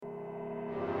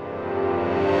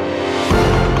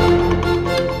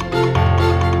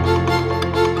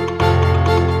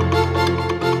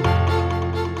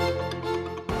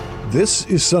This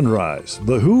is Sunrise,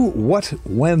 the who, what,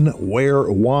 when, where,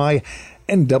 why,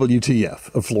 and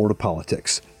WTF of Florida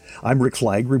politics. I'm Rick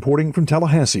Flagg reporting from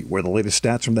Tallahassee, where the latest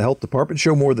stats from the health department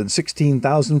show more than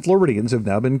 16,000 Floridians have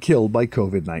now been killed by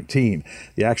COVID-19.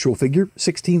 The actual figure,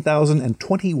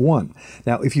 16,021.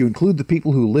 Now, if you include the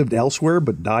people who lived elsewhere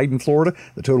but died in Florida,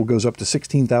 the total goes up to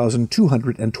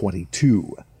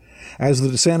 16,222. As the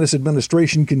DeSantis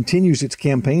administration continues its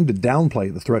campaign to downplay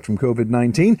the threat from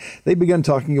COVID-19, they've begun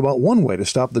talking about one way to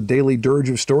stop the daily dirge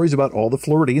of stories about all the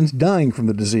Floridians dying from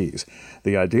the disease.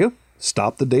 The idea?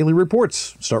 Stop the daily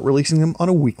reports. Start releasing them on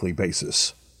a weekly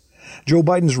basis. Joe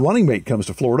Biden's running mate comes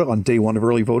to Florida on day one of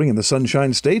early voting in the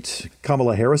Sunshine State.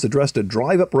 Kamala Harris addressed a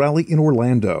drive-up rally in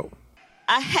Orlando.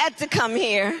 I had to come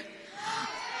here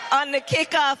on the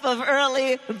kickoff of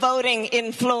early voting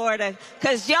in Florida,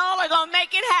 because y'all are going to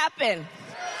make it happen.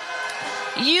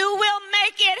 You will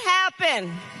make it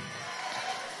happen.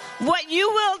 What you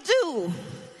will do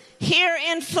here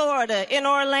in Florida, in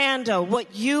Orlando,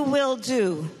 what you will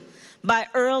do by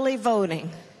early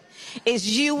voting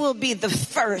is you will be the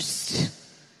first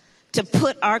to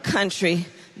put our country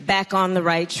back on the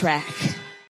right track.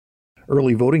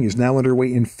 Early voting is now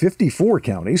underway in 54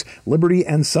 counties. Liberty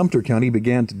and Sumter County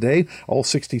began today. All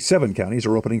 67 counties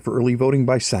are opening for early voting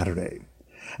by Saturday.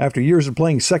 After years of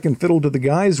playing second fiddle to the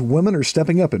guys, women are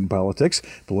stepping up in politics.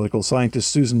 Political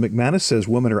scientist Susan McManus says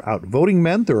women are outvoting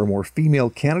men, there are more female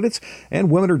candidates,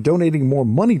 and women are donating more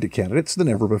money to candidates than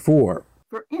ever before.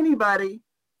 For anybody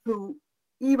who,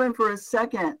 even for a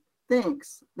second,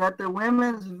 thinks that the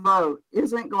women's vote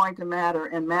isn't going to matter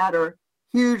and matter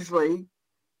hugely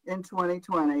in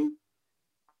 2020,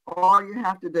 all you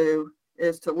have to do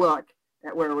is to look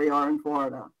at where we are in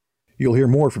Florida. You'll hear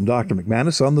more from Dr.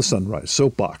 McManus on the Sunrise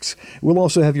Soapbox. We'll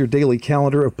also have your daily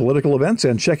calendar of political events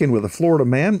and check in with a Florida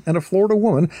man and a Florida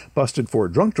woman busted for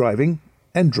drunk driving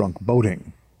and drunk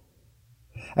boating.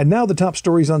 And now the top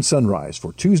stories on Sunrise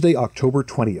for Tuesday, October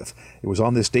 20th. It was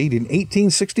on this date in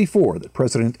 1864 that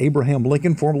President Abraham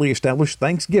Lincoln formally established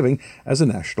Thanksgiving as a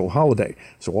national holiday.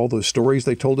 So all those stories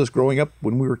they told us growing up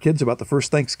when we were kids about the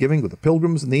first Thanksgiving with the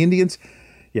Pilgrims and the Indians,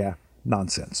 yeah,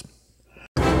 nonsense.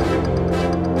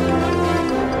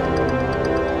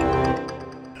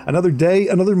 Another day,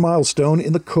 another milestone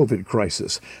in the COVID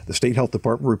crisis. The state health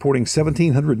department reporting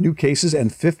 1,700 new cases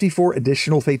and 54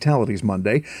 additional fatalities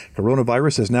Monday.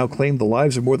 Coronavirus has now claimed the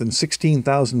lives of more than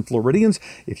 16,000 Floridians.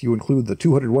 If you include the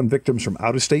 201 victims from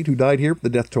out of state who died here, the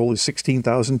death toll is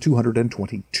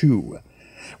 16,222.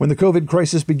 When the COVID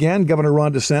crisis began, Governor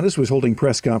Ron DeSantis was holding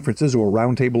press conferences or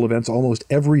roundtable events almost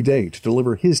every day to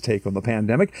deliver his take on the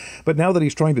pandemic. But now that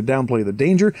he's trying to downplay the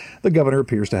danger, the governor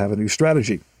appears to have a new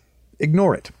strategy.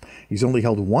 Ignore it. He's only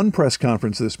held one press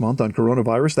conference this month on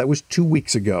coronavirus. That was 2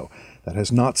 weeks ago. That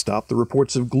has not stopped the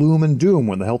reports of gloom and doom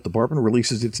when the health department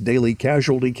releases its daily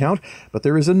casualty count, but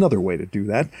there is another way to do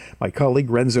that. My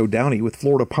colleague Renzo Downey with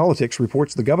Florida Politics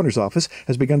reports the governor's office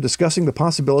has begun discussing the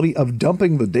possibility of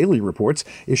dumping the daily reports,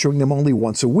 issuing them only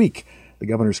once a week. The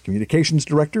governor's communications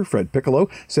director, Fred Piccolo,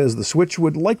 says the switch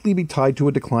would likely be tied to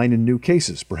a decline in new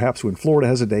cases, perhaps when Florida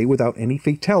has a day without any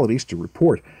fatalities to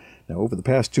report. Now, over the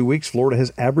past 2 weeks, Florida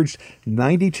has averaged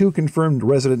 92 confirmed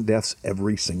resident deaths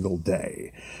every single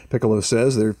day. Piccolo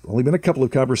says there have only been a couple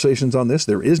of conversations on this.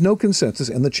 There is no consensus,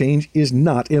 and the change is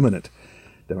not imminent.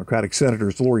 Democratic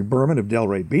Senators Lori Berman of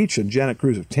Delray Beach and Janet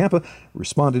Cruz of Tampa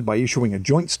responded by issuing a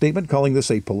joint statement calling this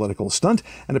a political stunt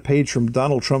and a page from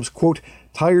Donald Trump's, quote,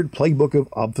 tired playbook of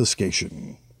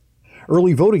obfuscation.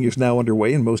 Early voting is now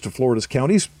underway in most of Florida's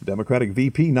counties. Democratic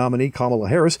VP nominee Kamala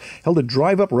Harris held a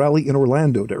drive-up rally in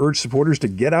Orlando to urge supporters to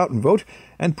get out and vote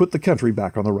and put the country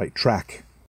back on the right track.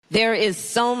 There is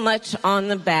so much on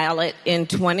the ballot in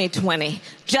 2020.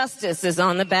 Justice is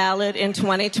on the ballot in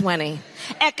 2020.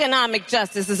 Economic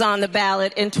justice is on the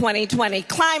ballot in 2020.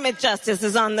 Climate justice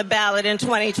is on the ballot in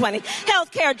 2020.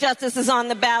 Healthcare justice is on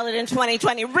the ballot in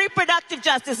 2020. Reproductive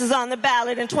justice is on the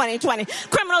ballot in 2020.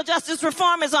 Criminal justice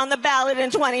reform is on the ballot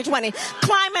in 2020.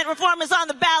 Climate reform is on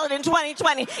the ballot in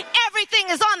 2020. Everything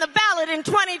is on the ballot in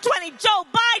 2020. Joe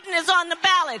Biden is on the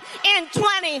ballot in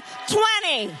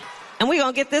 2020. And we're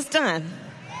going to get this done.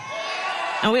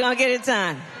 And we're going to get it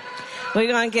done. We're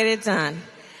going to get it done.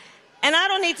 And I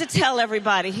don't need to tell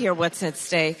everybody here what's at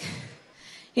stake.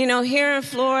 You know, here in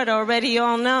Florida already, you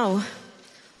all know,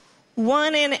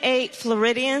 1 in 8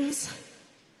 Floridians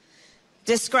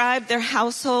describe their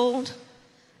household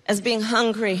as being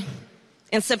hungry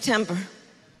in September.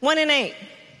 1 in 8.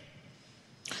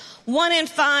 1 in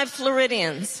 5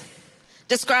 Floridians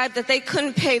described that they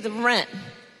couldn't pay the rent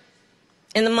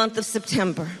in the month of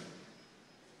September.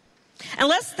 And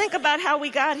let's think about how we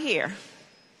got here.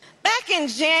 Back in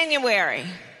January,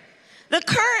 the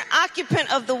current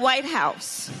occupant of the White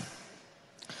House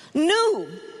knew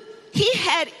he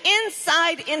had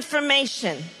inside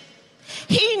information.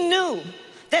 He knew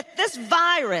that this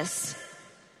virus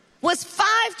was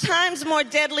 5 times more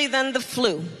deadly than the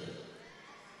flu.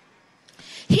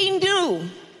 He knew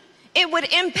it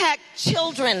would impact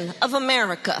children of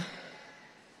America.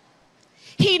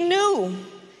 He knew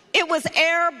it was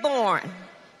airborne.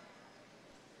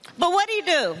 But what did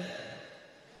he do?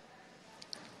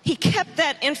 He kept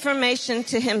that information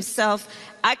to himself.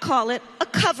 I call it a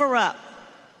cover-up.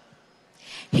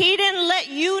 He didn't let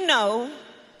you know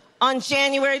on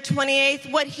January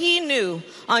 28th what he knew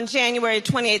on January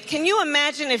 28th. Can you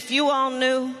imagine if you all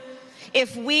knew,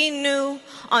 if we knew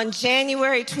on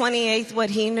January 28th what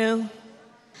he knew?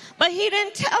 But he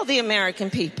didn't tell the American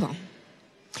people.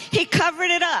 He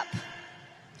covered it up.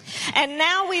 And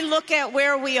now we look at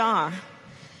where we are.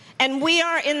 And we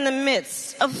are in the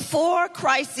midst of 4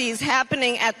 crises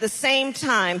happening at the same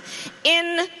time,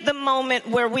 in the moment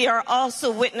where we are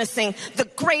also witnessing the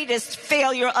greatest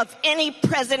failure of any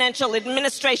presidential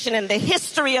administration in the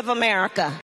history of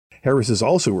America. Harris is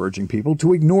also urging people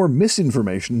to ignore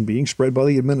misinformation being spread by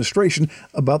the administration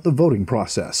about the voting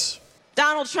process.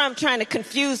 Donald Trump trying to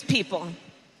confuse people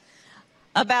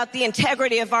about the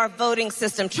integrity of our voting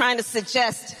system, trying to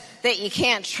suggest that you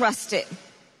can't trust it,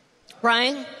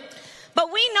 right? But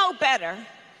we know better,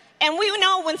 and we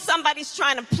know when somebody's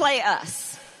trying to play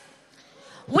us.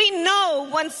 We know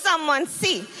when someone,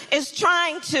 is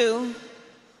trying to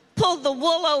pull the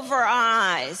wool over our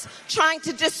eyes, trying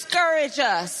to discourage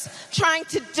us, trying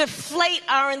to deflate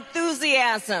our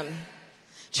enthusiasm,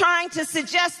 trying to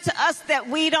suggest to us that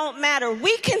we don't matter.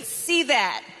 We can see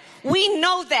that. We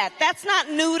know that. That's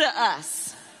not new to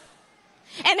us.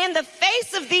 And in the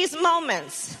face of these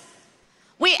moments,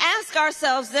 we ask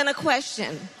ourselves then a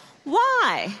question: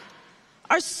 why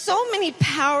are so many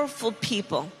powerful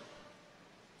people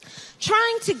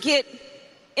trying to get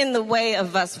in the way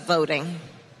of us voting?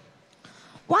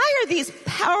 Why are these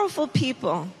powerful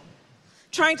people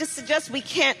trying to suggest we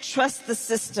can't trust the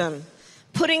system,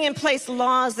 putting in place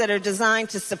laws that are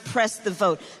designed to suppress the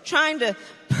vote, trying to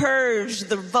purge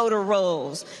the voter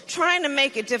rolls, trying to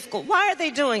make it difficult? Why are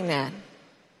they doing that?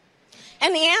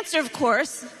 And the answer, of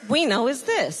course, we know is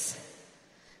this: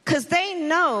 because they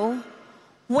know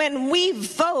when we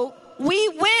vote, we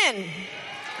win.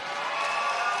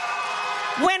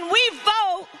 When we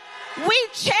vote, we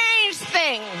change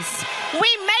things.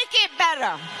 We make it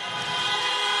better.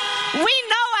 We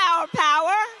know our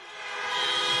power.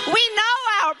 We know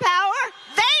our power.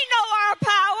 They know our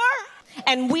power.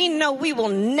 And we know we will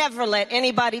never let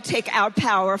anybody take our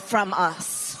power from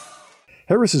us.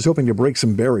 Harris is hoping to break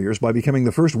some barriers by becoming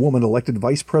the first woman elected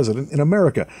vice president in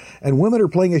America, and women are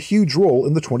playing a huge role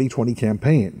in the 2020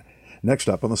 campaign. Next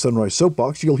up on the Sunrise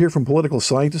Soapbox, you'll hear from political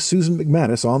scientist Susan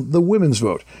McManus on the women's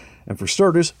vote. And for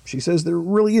starters, she says there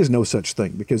really is no such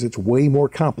thing because it's way more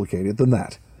complicated than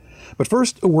that. But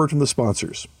first, a word from the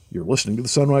sponsors. You're listening to the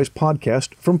Sunrise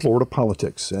Podcast from Florida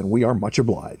Politics, and we are much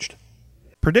obliged.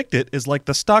 PredictIt is like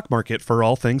the stock market for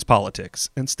all things politics.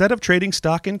 Instead of trading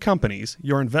stock in companies,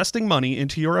 you're investing money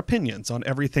into your opinions on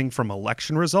everything from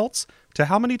election results to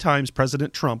how many times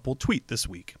President Trump will tweet this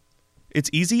week.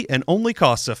 It's easy and only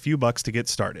costs a few bucks to get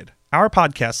started. Our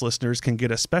podcast listeners can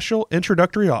get a special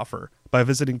introductory offer by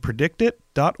visiting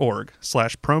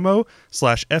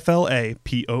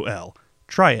predictit.org/promo/FLAPOL.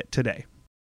 Try it today.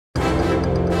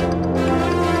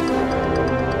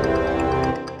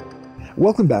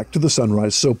 Welcome back to the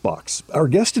Sunrise Soapbox. Our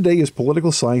guest today is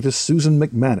political scientist Susan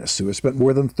McManus, who has spent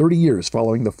more than 30 years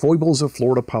following the foibles of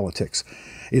Florida politics.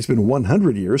 It's been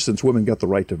 100 years since women got the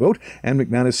right to vote, and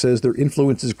McManus says their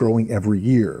influence is growing every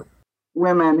year.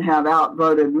 Women have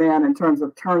outvoted men in terms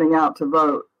of turning out to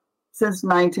vote since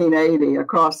 1980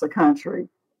 across the country.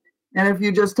 And if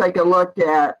you just take a look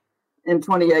at, in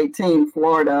 2018,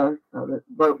 Florida, the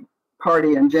vote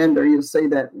party and gender, you'll see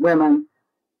that women,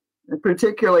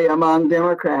 particularly among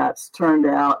Democrats, turned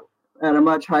out at a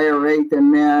much higher rate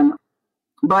than men.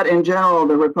 But in general,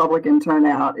 the Republican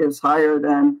turnout is higher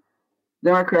than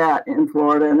Democrat in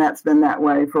Florida, and that's been that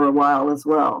way for a while as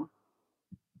well.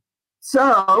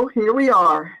 So here we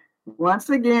are. Once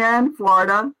again,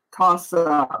 Florida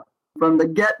toss-up. From the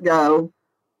get-go,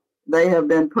 they have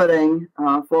been putting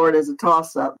Florida as a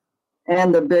toss-up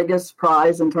and the biggest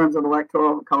prize in terms of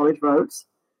electoral college votes.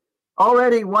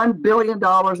 Already $1 billion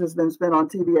has been spent on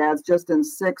TV ads just in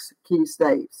 6 key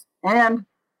states. And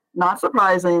not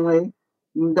surprisingly,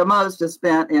 the most is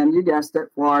spent in, you guessed it,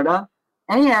 Florida.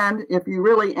 And if you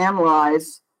really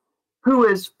analyze who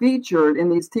is featured in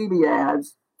these TV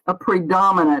ads, a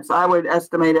predominance. I would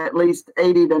estimate at least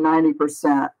 80 to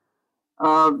 90%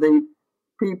 of the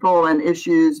people and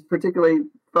issues, particularly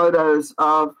photos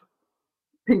of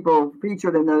people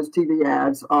featured in those TV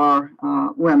ads, are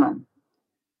women.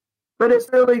 But it's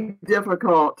really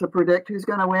difficult to predict who's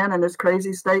going to win in this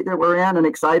crazy state that we're in, an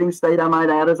exciting state, I might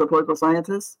add, as a political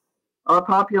scientist. Our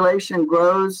population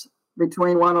grows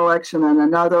between one election and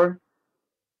another.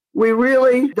 We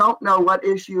really don't know what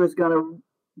issue is going to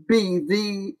be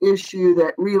the issue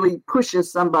that really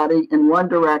pushes somebody in one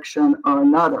direction or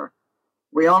another.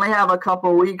 We only have a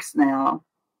couple weeks now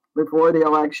before the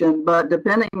election, but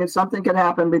depending if something could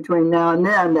happen between now and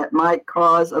then that might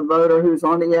cause a voter who's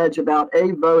on the edge about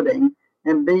A, voting,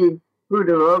 and B, who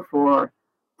to vote for,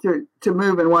 to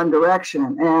move in one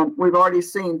direction. And we've already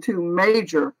seen two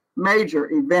major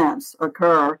events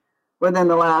occur within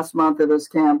the last month of this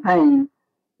campaign: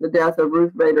 the death of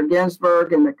Ruth Bader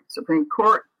Ginsburg and the Supreme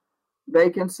Court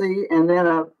vacancy, and then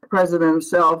a president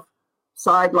himself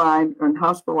sidelined and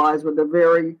hospitalized with the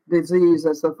very disease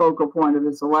that's the focal point of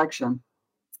this election.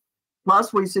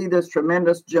 Plus, we see this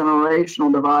tremendous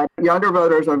generational divide. Younger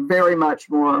voters are very much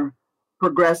more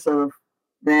progressive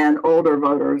than older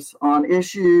voters on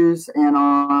issues and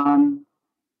on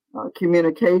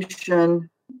communication.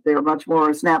 They're much more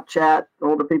Snapchat,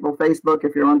 older people Facebook,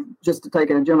 if you're on, just to take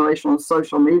a generational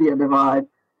social media divide.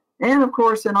 And of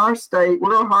course, in our state,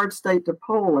 we're a hard state to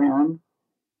poll in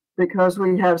because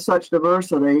we have such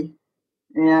diversity.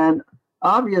 And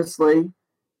obviously,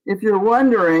 if you're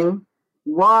wondering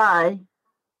why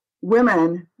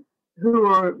women who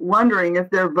are wondering if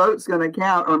their vote's going to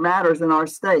count or matters in our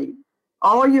state,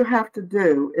 all you have to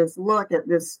do is look at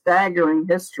this staggering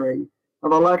history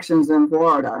of elections in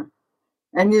Florida.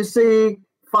 And you see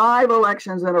 5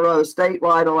 elections in a row,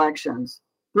 statewide elections,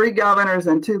 3 governors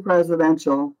and 2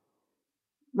 presidential.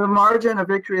 The margin of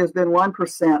victory has been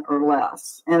 1% or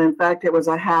less. And in fact, it was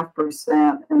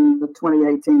 0.5% in the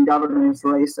 2018 governor's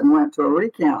race and went to a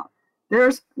recount.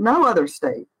 There's no other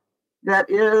state that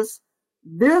is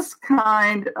this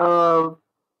kind of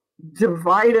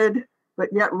divided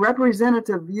but yet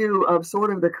representative view of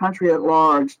sort of the country at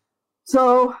large.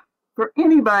 So for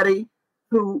anybody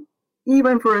who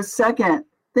even for a second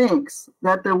thinks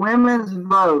that the women's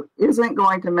vote isn't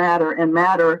going to matter and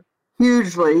matter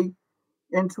hugely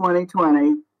in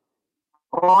 2020,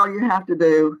 all you have to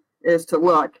do is to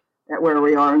look at where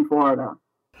we are in Florida.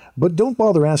 But don't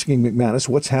bother asking McManus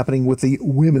what's happening with the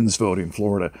women's vote in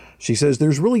Florida. She says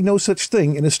there's really no such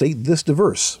thing in a state this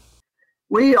diverse.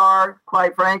 We are,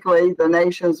 quite frankly, the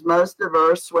nation's most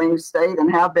diverse swing state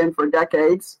and have been for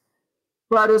decades.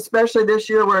 But especially this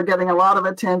year, we're getting a lot of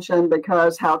attention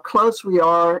because how close we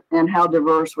are and how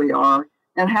diverse we are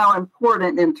and how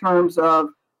important in terms of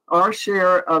our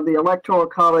share of the Electoral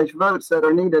College votes that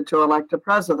are needed to elect a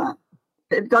president.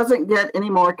 It doesn't get any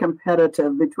more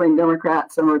competitive between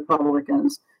Democrats and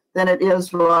Republicans than it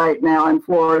is right now in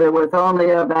Florida, with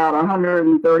only about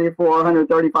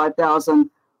 135,000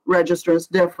 registrants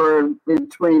differ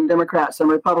between Democrats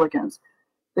and Republicans.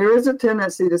 There is a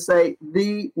tendency to say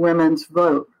the women's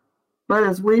vote. But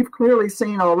as we've clearly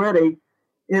seen already,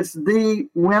 it's the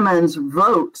women's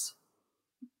votes.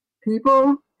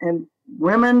 People, and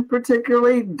women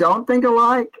particularly, don't think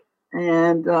alike.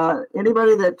 And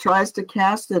anybody that tries to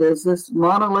cast it as this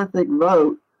monolithic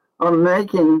vote are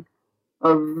making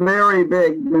a very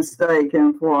big mistake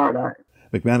in Florida.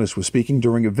 McManus was speaking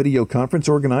during a video conference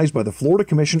organized by the Florida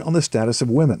Commission on the Status of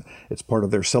Women. It's part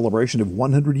of their celebration of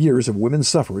 100 years of women's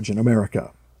suffrage in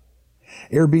America.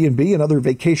 Airbnb and other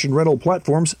vacation rental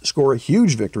platforms score a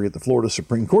huge victory at the Florida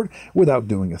Supreme Court without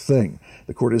doing a thing.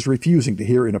 The court is refusing to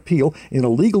hear an appeal in a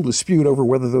legal dispute over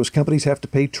whether those companies have to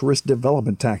pay tourist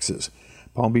development taxes.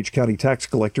 Palm Beach County tax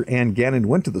collector Ann Gannon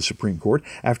went to the Supreme Court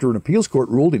after an appeals court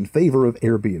ruled in favor of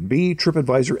Airbnb,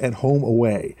 TripAdvisor, and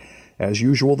HomeAway. As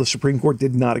usual, the Supreme Court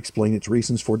did not explain its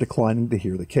reasons for declining to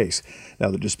hear the case.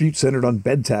 Now, the dispute centered on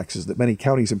bed taxes that many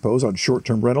counties impose on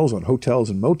short-term rentals, on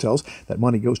hotels and motels. That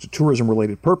money goes to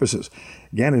tourism-related purposes.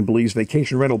 Gannon believes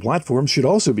vacation rental platforms should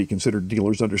also be considered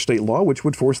dealers under state law, which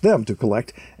would force them to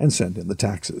collect and send in the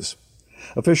taxes.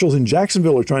 Officials in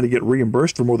Jacksonville are trying to get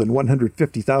reimbursed for more than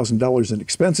 $150,000 in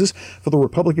expenses for the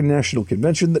Republican National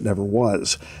Convention that never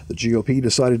was. The GOP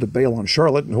decided to bail on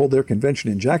Charlotte and hold their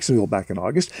convention in Jacksonville back in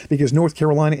August because North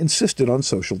Carolina insisted on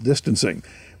social distancing.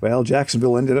 Well,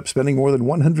 Jacksonville ended up spending more than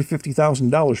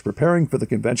 $150,000 preparing for the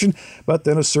convention, but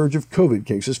then a surge of COVID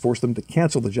cases forced them to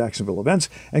cancel the Jacksonville events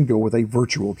and go with a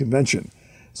virtual convention.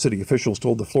 City officials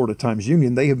told the Florida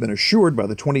Times-Union they have been assured by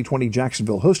the 2020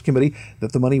 Jacksonville Host Committee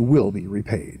that the money will be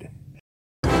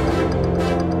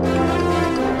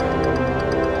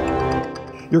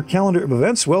Your calendar of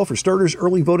events, well, for starters,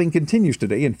 early voting continues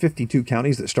today in 52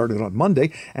 counties that started on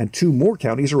Monday, and 2 more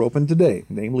counties are open today,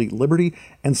 namely Liberty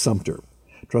and Sumter.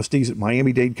 Trustees at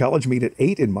Miami-Dade College meet at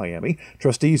 8 in Miami.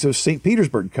 Trustees of St.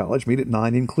 Petersburg College meet at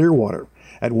 9 in Clearwater.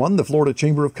 At 1, the Florida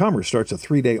Chamber of Commerce starts a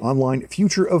 3-day online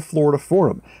Future of Florida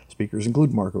Forum. Speakers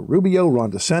include Marco Rubio,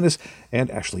 Ron DeSantis, and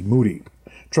Ashley Moody.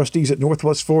 Trustees at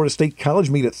Northwest Florida State College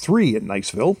meet at 3 in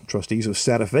Niceville. Trustees of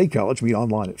Santa Fe College meet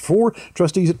online at 4.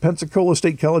 Trustees at Pensacola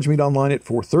State College meet online at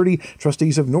 4:30.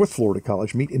 Trustees of North Florida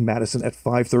College meet in Madison at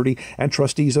 5:30. And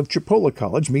trustees of Chipola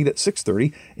College meet at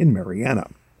 6:30 in Marianna.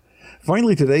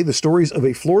 Finally today, the stories of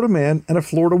a Florida man and a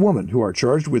Florida woman who are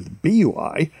charged with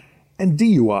BUI and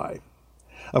DUI.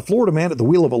 A Florida man at the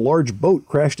wheel of a large boat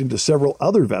crashed into several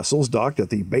other vessels docked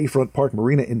at the Bayfront Park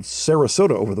Marina in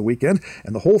Sarasota over the weekend,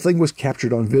 and the whole thing was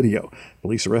captured on video.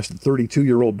 Police arrested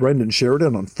 32-year-old Brendan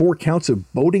Sheridan on 4 counts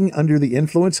of boating under the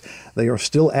influence. They are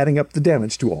still adding up the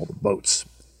damage to all the boats.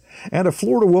 And a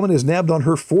Florida woman is nabbed on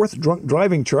her 4th drunk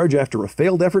driving charge after a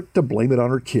failed effort to blame it on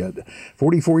her kid.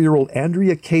 44-year-old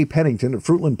Andrea K. Pennington of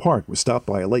Fruitland Park was stopped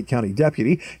by a Lake County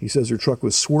deputy. He says her truck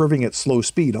was swerving at slow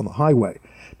speed on the highway.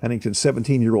 Pennington's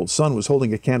 17-year-old son was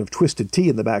holding a can of Twisted Tea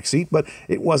in the back seat, but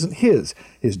it wasn't his.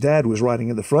 His dad was riding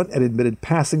in the front and admitted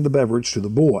passing the beverage to the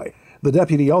boy. The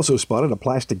deputy also spotted a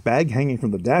plastic bag hanging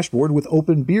from the dashboard with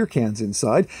open beer cans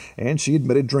inside, and she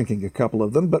admitted drinking a couple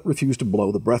of them but refused to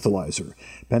blow the breathalyzer.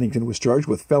 Pennington was charged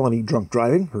with felony drunk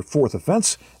driving, her 4th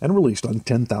offense, and released on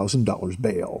 $10,000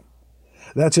 bail.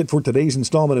 That's it for today's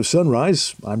installment of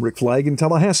Sunrise. I'm Rick Flagg in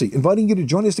Tallahassee, inviting you to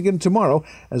join us again tomorrow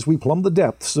as we plumb the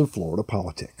depths of Florida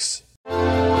politics.